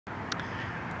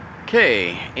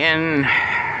Okay, in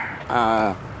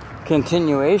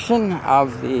continuation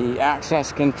of the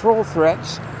access control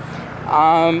threats,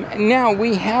 now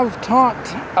we have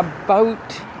talked about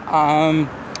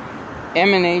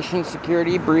emanation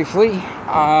security briefly,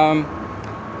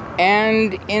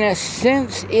 and in a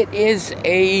sense it is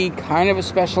a kind of a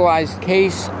specialized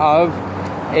case of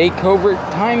a covert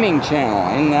timing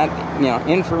channel, in that, you know,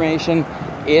 information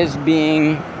is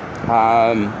being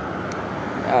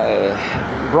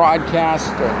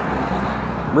broadcast,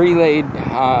 relayed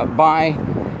by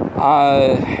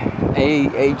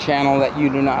a channel that you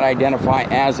do not identify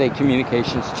as a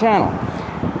communications channel.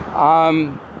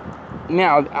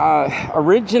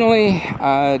 Originally,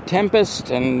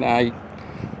 Tempest, and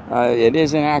it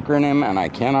is an acronym, and I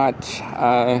cannot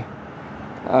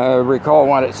recall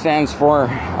what it stands for.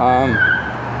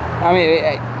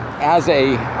 As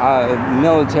a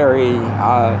military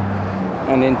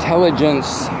and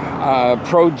intelligence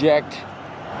project,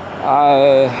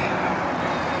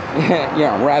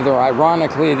 rather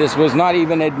ironically, this was not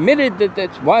even admitted that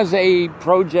this was a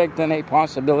project and a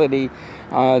possibility,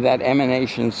 that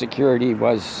emanation security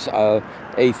was a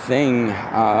thing,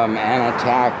 an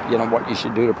attack, what you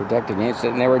should do to protect against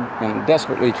it. And they were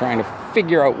desperately trying to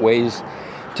figure out ways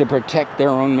to protect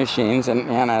their own machines. And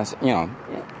as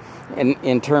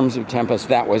in terms of Tempest,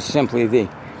 that was simply the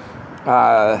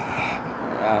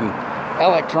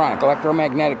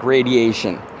electromagnetic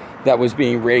radiation that was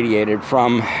being radiated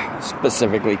from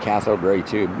specifically cathode ray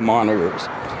tube monitors.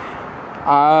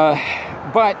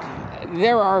 But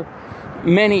there are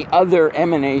many other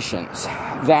emanations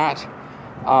that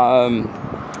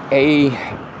a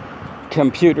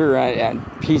computer, a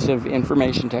piece of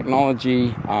information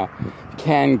technology,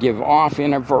 can give off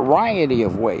in a variety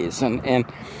of ways, and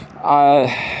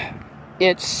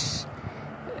it's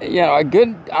a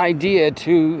good idea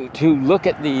to look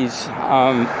at these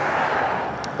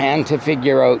and to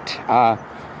figure out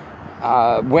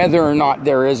whether or not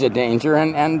there is a danger,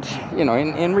 and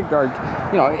in regard,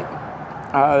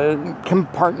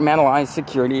 compartmentalized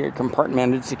security or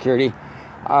compartmented security.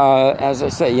 As I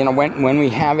say, when we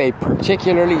have a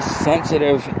particularly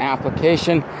sensitive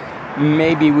application,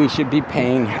 maybe we should be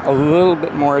paying a little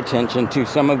bit more attention to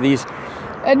some of these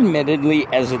admittedly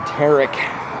esoteric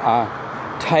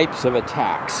types of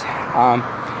attacks.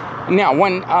 Now,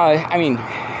 when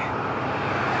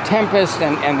Tempest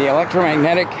and the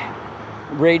electromagnetic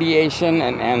radiation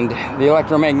and the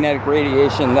electromagnetic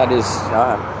radiation that is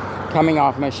coming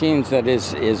off machines that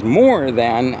is more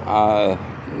than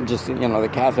just the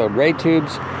cathode ray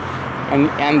tubes,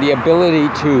 and the ability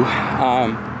to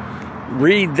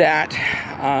read that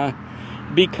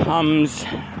becomes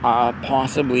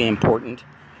possibly important,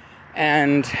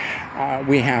 and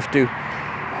we have to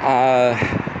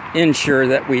ensure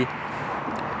that we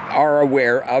are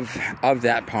aware of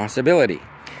that possibility.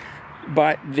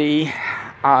 But that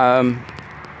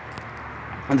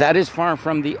is far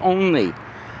from the only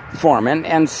form,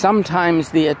 and sometimes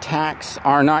the attacks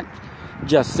are not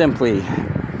just simply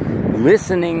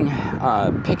listening,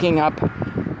 picking up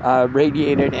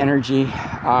radiated energy.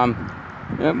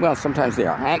 Well, sometimes they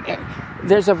are. And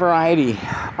there's a variety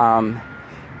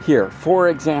here. For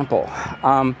example,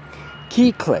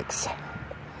 key clicks.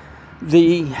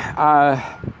 The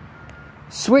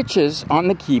switches on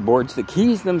the keyboards, the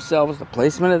keys themselves, the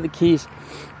placement of the keys,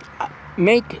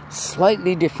 make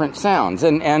slightly different sounds.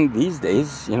 And these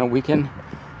days, we can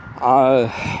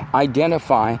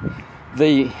identify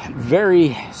the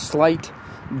very slight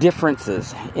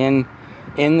differences in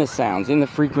the sounds, in the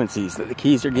frequencies that the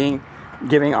keys are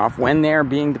giving off when they're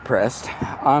being depressed.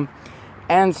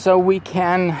 And so we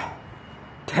can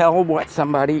tell what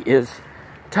somebody is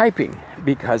typing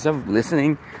because of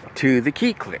listening to the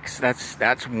key clicks.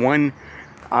 That's one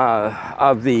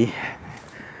of the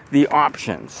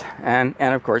options. And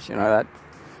of course, that,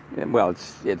 well,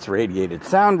 it's radiated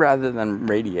sound rather than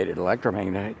radiated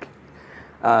electromagnetic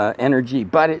energy,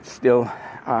 but it's still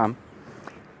an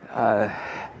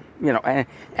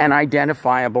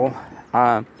identifiable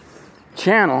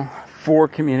channel for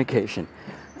communication.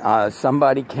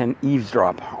 Somebody can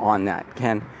eavesdrop on that,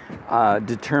 can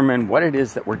determine what it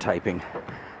is that we're typing,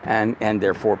 and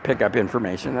therefore pick up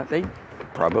information that they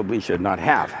probably should not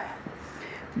have.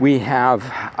 We have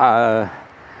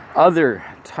other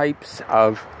types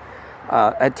of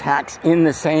attacks in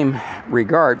the same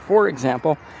regard. For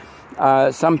example,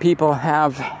 some people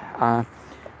have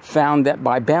found that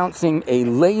by bouncing a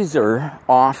laser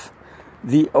off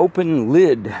the open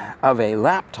lid of a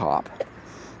laptop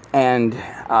and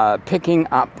picking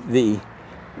up the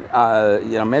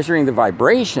measuring the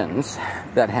vibrations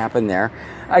that happen there.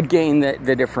 Again,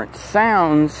 the different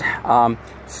sounds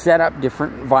set up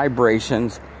different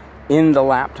vibrations in the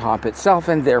laptop itself,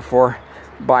 and therefore,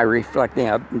 by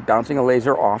bouncing a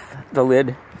laser off the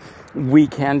lid, we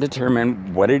can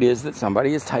determine what it is that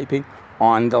somebody is typing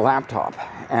on the laptop.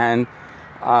 And,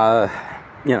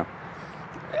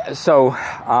 so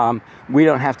we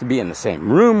don't have to be in the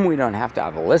same room. We don't have to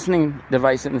have a listening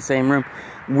device in the same room.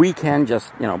 We can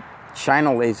just, shine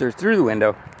a laser through the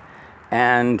window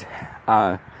and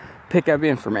pick up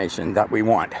information that we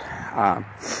want.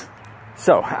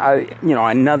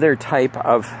 Another type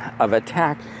of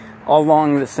attack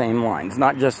along the same lines,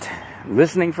 not just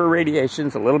listening for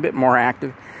radiations, a little bit more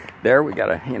active. There, we got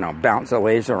to, bounce a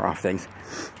laser off things.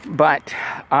 But,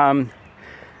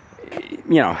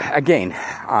 again,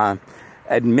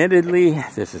 admittedly,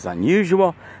 this is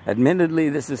unusual. Admittedly,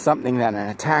 this is something that an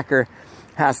attacker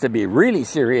has to be really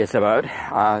serious about.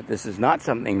 This is not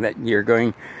something that you're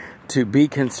going to be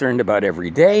concerned about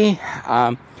every day.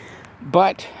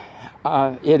 But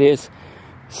it is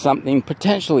something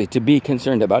potentially to be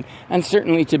concerned about, and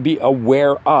certainly to be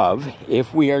aware of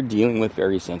if we are dealing with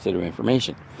very sensitive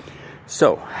information.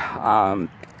 So,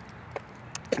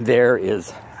 there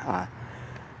is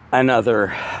another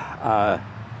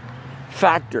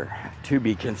factor to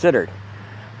be considered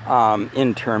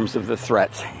in terms of the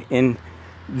threats in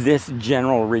this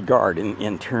general regard,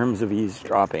 in terms of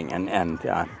eavesdropping and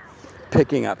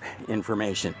picking up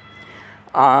information.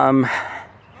 There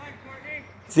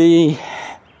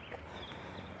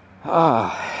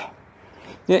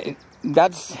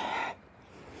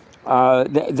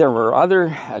were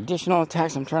other additional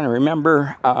attacks. I'm trying to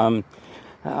remember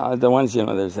the ones,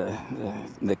 there's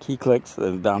the key clicks,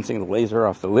 the bouncing the laser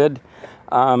off the lid.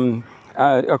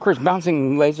 Of course,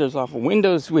 bouncing lasers off of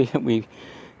windows, we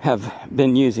have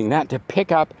been using that to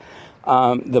pick up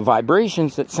the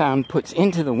vibrations that sound puts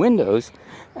into the windows,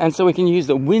 and so we can use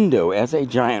the window as a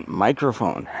giant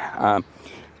microphone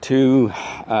to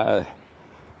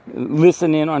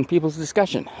listen in on people's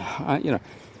discussion.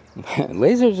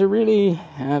 Lasers are really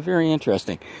a very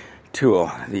interesting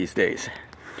tool these days.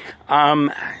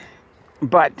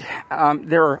 But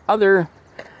there are other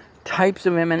types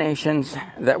of emanations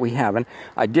that we have. And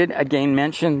I did again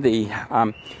mention the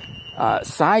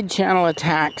side channel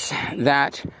attacks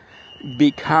that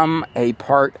become a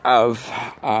part of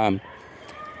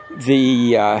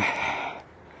the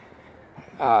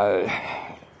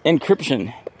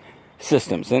encryption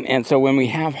systems. And so when we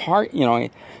have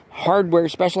hardware,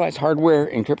 specialized hardware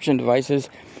encryption devices,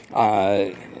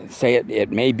 say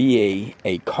it may be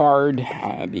a card,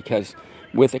 because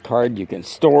with a card you can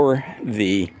store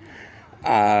the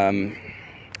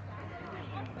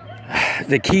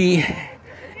key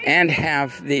and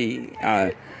have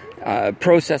the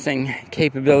processing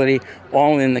capability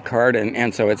all in the card,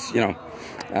 and so it's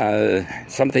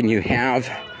something you have,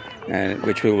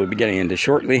 which we will be getting into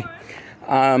shortly,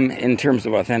 in terms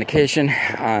of authentication.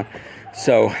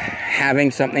 So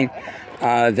having something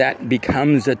that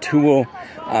becomes a tool,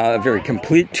 a very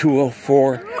complete tool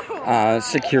for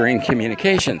securing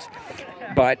communications.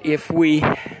 But if we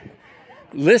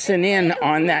listen in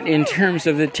on that in terms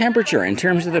of the temperature, in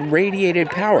terms of the radiated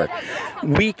power,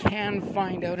 we can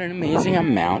find out an amazing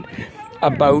amount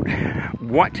about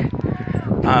what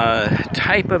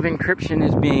type of encryption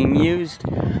is being used,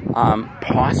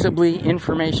 possibly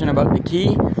information about the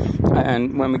key.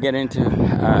 And when we get into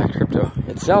crypto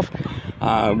itself,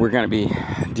 we're going to be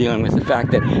dealing with the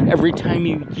fact that every time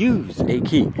you use a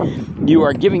key, you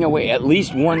are giving away at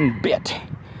least one bit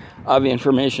of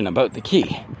information about the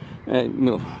key.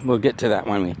 We'll get to that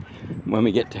when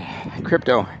we get to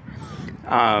crypto.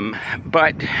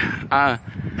 But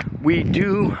we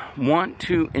do want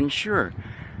to ensure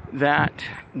that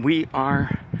we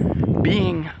are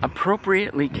being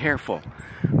appropriately careful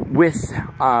with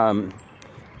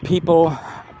people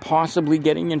possibly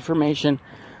getting information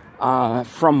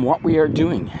from what we are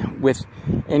doing with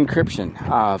encryption,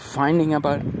 finding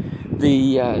about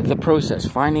the process,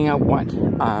 finding out what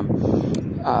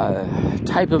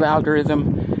type of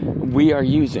algorithm we are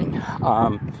using,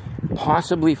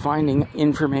 possibly finding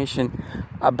information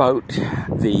about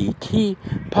the key,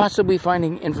 possibly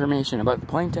finding information about the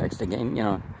plaintext. Again,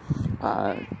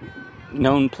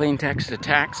 known plaintext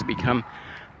attacks become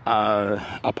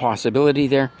a possibility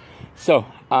there. So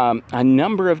a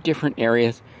number of different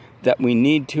areas that we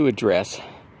need to address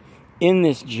in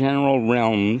this general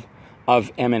realm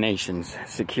of emanations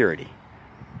security.